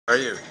How are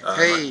you?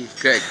 Hey,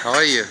 Greg, how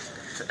are you?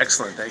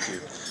 Excellent, thank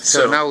you.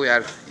 So now we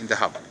are in the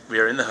hub.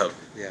 We are in the hub.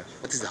 Yeah.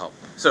 What is the hub?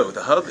 So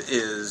the hub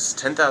is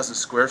 10,000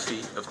 square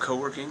feet of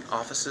co-working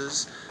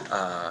offices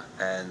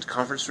and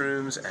conference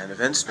rooms and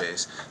event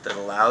space that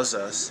allows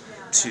us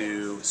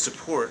to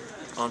support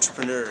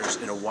entrepreneurs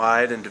in a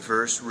wide and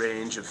diverse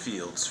range of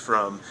fields,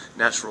 from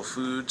natural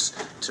foods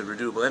to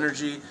renewable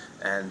energy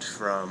and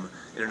from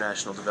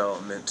international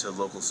development to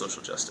local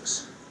social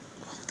justice.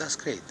 Oh, that's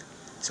great.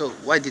 So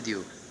why did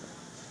you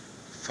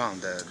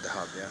found the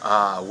hub?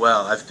 Yeah.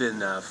 Well, I've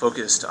been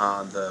focused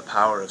on the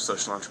power of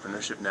social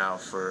entrepreneurship now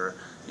for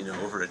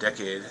over a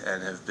decade,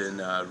 and have been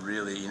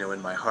really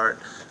in my heart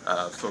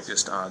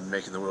focused on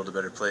making the world a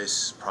better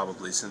place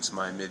probably since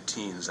my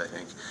mid-teens, I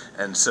think.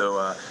 And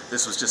so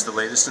this was just the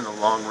latest in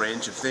a long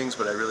range of things,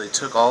 but I really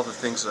took all the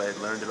things that I had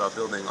learned about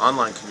building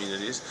online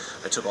communities,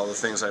 I took all the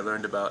things I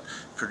learned about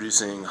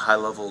producing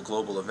high-level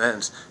global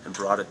events, and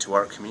brought it to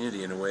our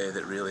community in a way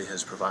that really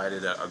has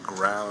provided a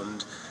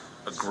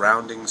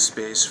grounding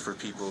space for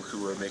people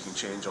who are making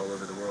change all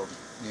over the world.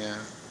 Yeah.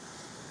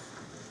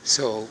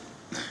 So,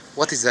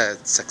 what is the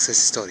success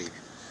story?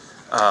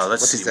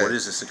 Let's see. What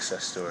is a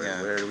success story?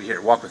 Yeah. Where are we here?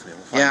 Walk with me.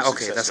 We'll find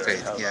Okay, that's story.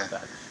 great. Yeah.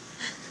 That?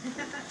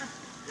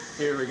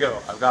 Here we go.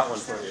 I've got one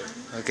for you.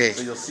 Okay.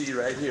 So you'll see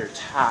right here,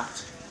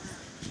 TACT.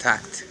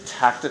 TACT.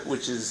 TACT,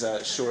 which is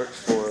short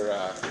for.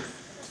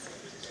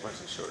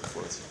 What's it short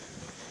for?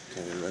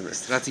 Can't even remember.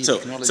 Strategy,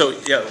 technology. So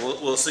yeah,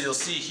 so you'll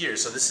see here.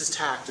 So this is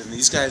TACT, and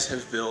these guys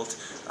have built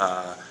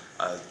a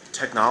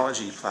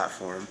technology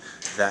platform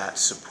that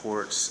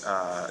supports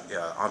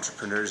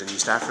entrepreneurs in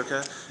East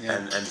Africa,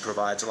 and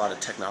provides a lot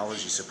of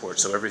technology support.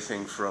 So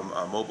everything from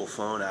a mobile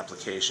phone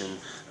application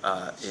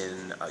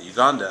in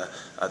Uganda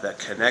that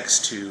connects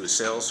to a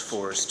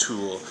Salesforce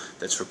tool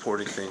that's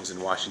reporting things in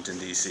Washington,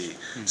 D.C.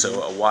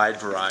 So a wide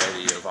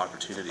variety of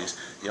opportunities.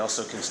 You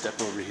also can step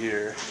over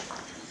here,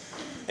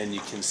 and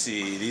you can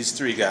see these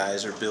three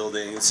guys are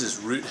building. This is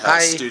Root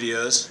House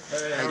Studios.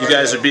 You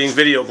guys are being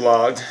video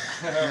blogged.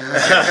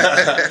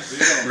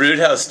 Root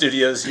House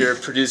Studios here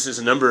produces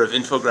a number of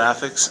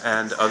infographics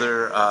and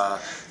other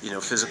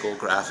physical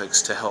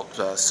graphics to help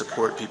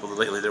support people.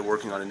 Lately they're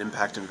working on an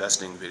impact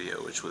investing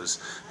video, which was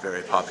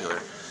very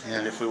popular. Yeah.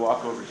 And if we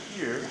walk over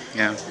here,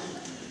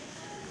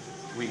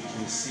 we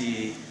can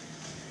see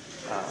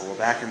well,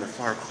 back in the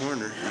far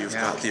corner, you've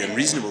got the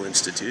Unreasonable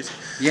Institute.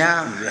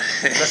 Yeah.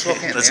 Let's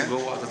walk in. Let's go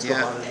on. Let's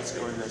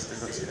go in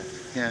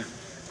this. Yeah.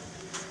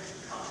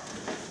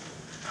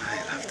 I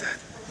love that.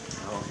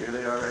 Oh, here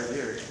they are right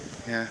here.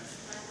 Yeah.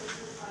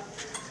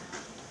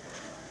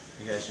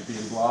 You guys are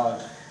being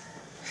blogged.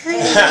 Hey.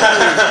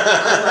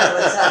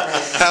 What's up,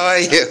 man? How are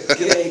you?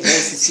 Good.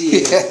 Nice to see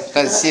you. Nice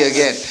to see you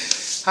again.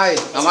 Hi,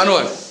 I'm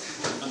Anwar.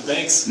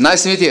 Thanks.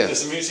 Nice to meet you.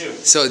 Nice to meet you.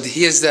 So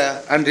here's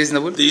the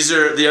Unreasonable. These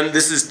are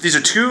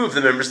two of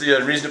the members of the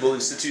Unreasonable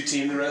Institute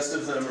team. The rest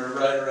of them are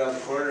right around the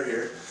corner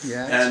here.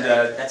 Yeah. And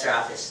that's our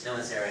office. No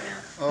one's there right now.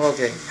 Oh,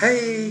 okay.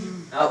 Hey.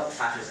 Oh,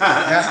 Tasha's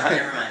there.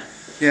 Never mind.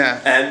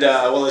 Yeah. And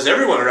well, as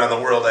everyone around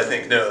the world I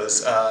think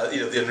knows,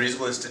 the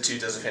Unreasonable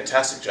Institute does a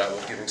fantastic job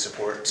of giving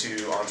support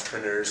to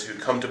entrepreneurs who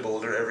come to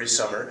Boulder every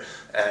summer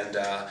and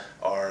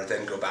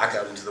then go back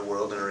out into the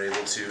world and are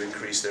able to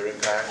increase their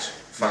impact,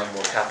 find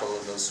more capital,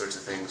 and those sorts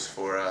of things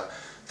for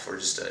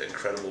just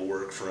incredible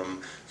work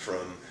from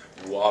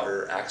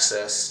water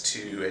access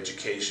to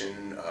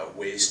education,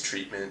 waste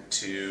treatment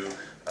to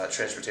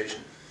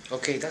transportation.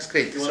 Okay, that's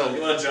great. You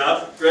want a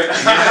job, Greg?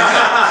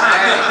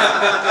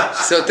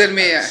 So tell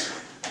me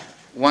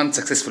one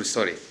successful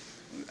story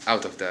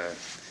out of the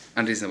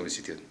Unreasonable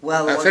Institute.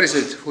 Well, first,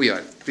 who you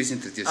are. Please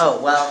introduce yourself.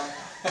 Oh, well,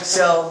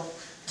 so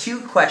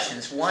two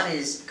questions. One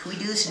is, can we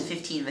do this in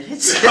 15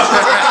 minutes? Sorry,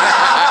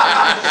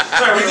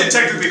 we did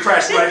technically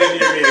crash right into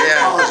your meeting.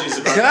 Yeah. Apologies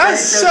about that.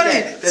 That's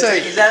sorry. Sorry.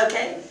 Is that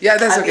okay? Yeah,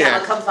 that's okay.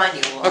 I'll come find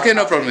you. Okay,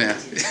 no problem. Yeah.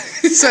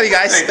 Sorry,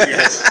 guys. Thank you,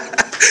 guys.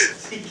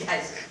 See you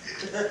guys.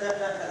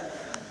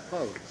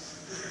 Wow.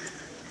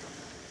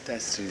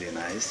 That's really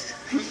nice.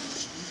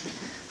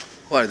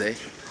 Who are they?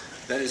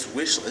 That is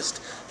Wishlist,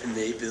 and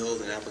they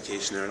build an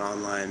application or an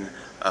online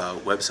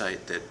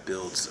website that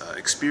builds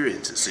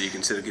experiences. So you can,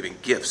 instead of giving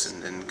gifts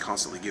and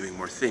constantly giving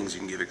more things, you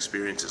can give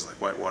experiences like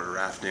whitewater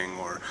rafting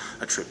or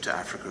a trip to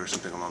Africa or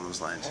something along those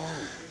lines.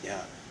 Oh.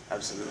 Yeah,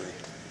 absolutely.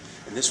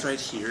 And this right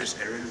here is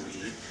Aaron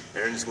Weed.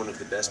 Aaron is one of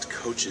the best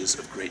coaches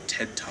of great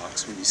TED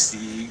Talks. When you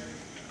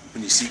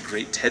see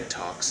great TED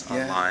Talks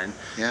online,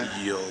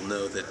 you'll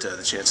know that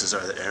the chances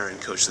are that Erin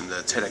coached them.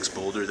 The TEDx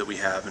Boulder that we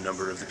have, a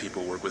number of the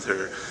people work with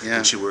her,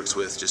 and she works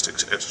with just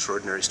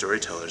extraordinary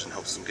storytellers and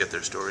helps them get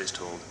their stories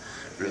told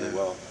really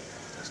well.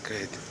 That's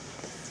great.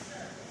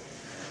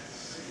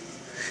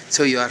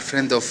 So you are a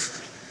friend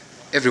of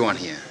everyone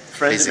here?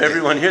 friends of basically.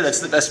 everyone here. That's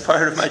the best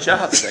part of my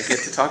job, is I get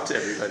to talk to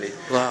everybody.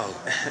 Wow.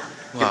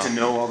 Get to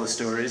know all the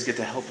stories, get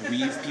to help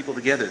weave people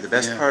together. The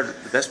best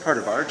part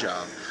of our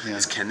job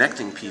is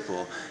connecting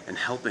people and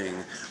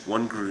helping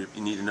one group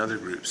need another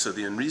group. So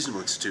the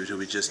Unreasonable Institute, who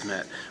we just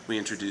met, we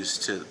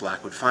introduced to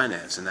Blackwood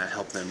Finance, and that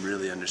helped them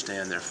really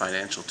understand their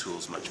financial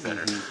tools much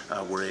better.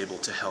 We're able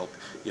to help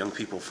young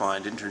people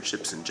find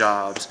internships and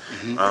jobs.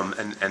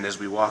 And as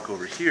we walk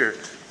over here,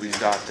 we've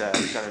got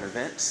an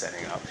event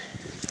setting up.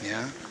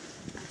 Yeah.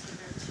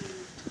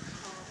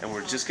 And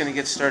we're just going to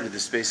get started.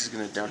 This space is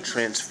going to now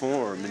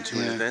transform into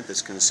an event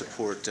that's going to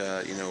support,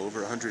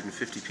 over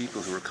 150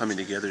 people who are coming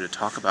together to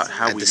talk about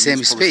how At we the same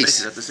use public space.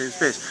 spaces at the same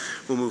space.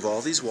 We'll move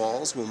all these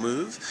walls. We'll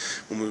move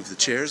the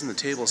chairs and the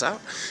tables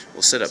out.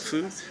 We'll set up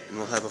food, and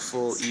we'll have a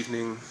full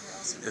evening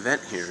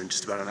event here in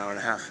just about an hour and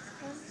a half.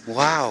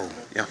 Wow.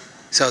 Yeah.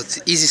 So it's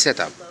easy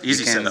setup.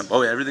 Easy You can- setup.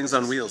 Oh yeah, everything's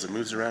on wheels. It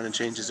moves around and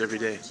changes every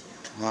day.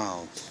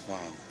 Wow. Wow.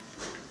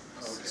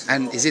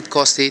 And is it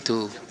costly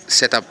to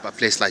set up a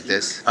place like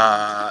this?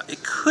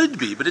 It could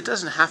be, but it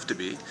doesn't have to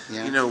be.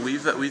 Yeah. You know,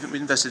 we've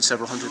invested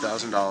several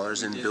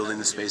 $100,000 in building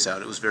the space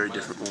out. It was very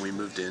different when we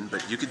moved in,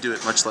 but you could do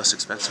it much less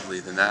expensively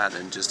than that.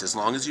 And just as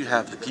long as you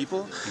have the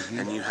people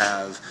and you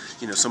have,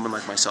 someone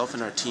like myself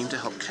and our team to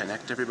help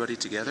connect everybody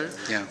together,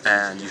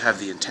 and you have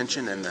the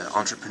intention and the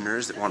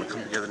entrepreneurs that want to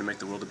come together to make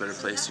the world a better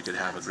place, you could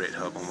have a great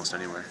hub almost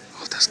anywhere.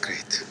 Oh, that's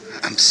great.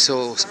 I'm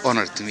so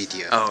honored to meet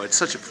you. Oh, it's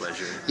such a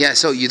pleasure. Yeah,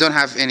 so you don't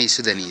have any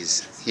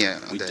Sudanese here?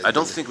 I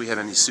don't think we have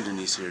any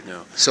Sudanese here,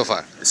 no. So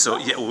far? So,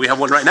 yeah, well, we have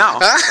one right now.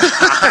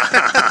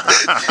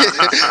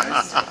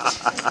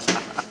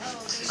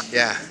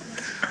 Yeah.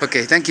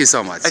 Okay, thank you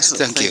so much.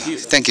 Excellent. Thank you.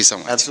 Thank you so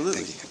much.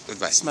 Absolutely. Thank you.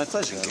 Goodbye. It's my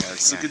pleasure.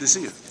 It's so good to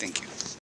see you. Thank you.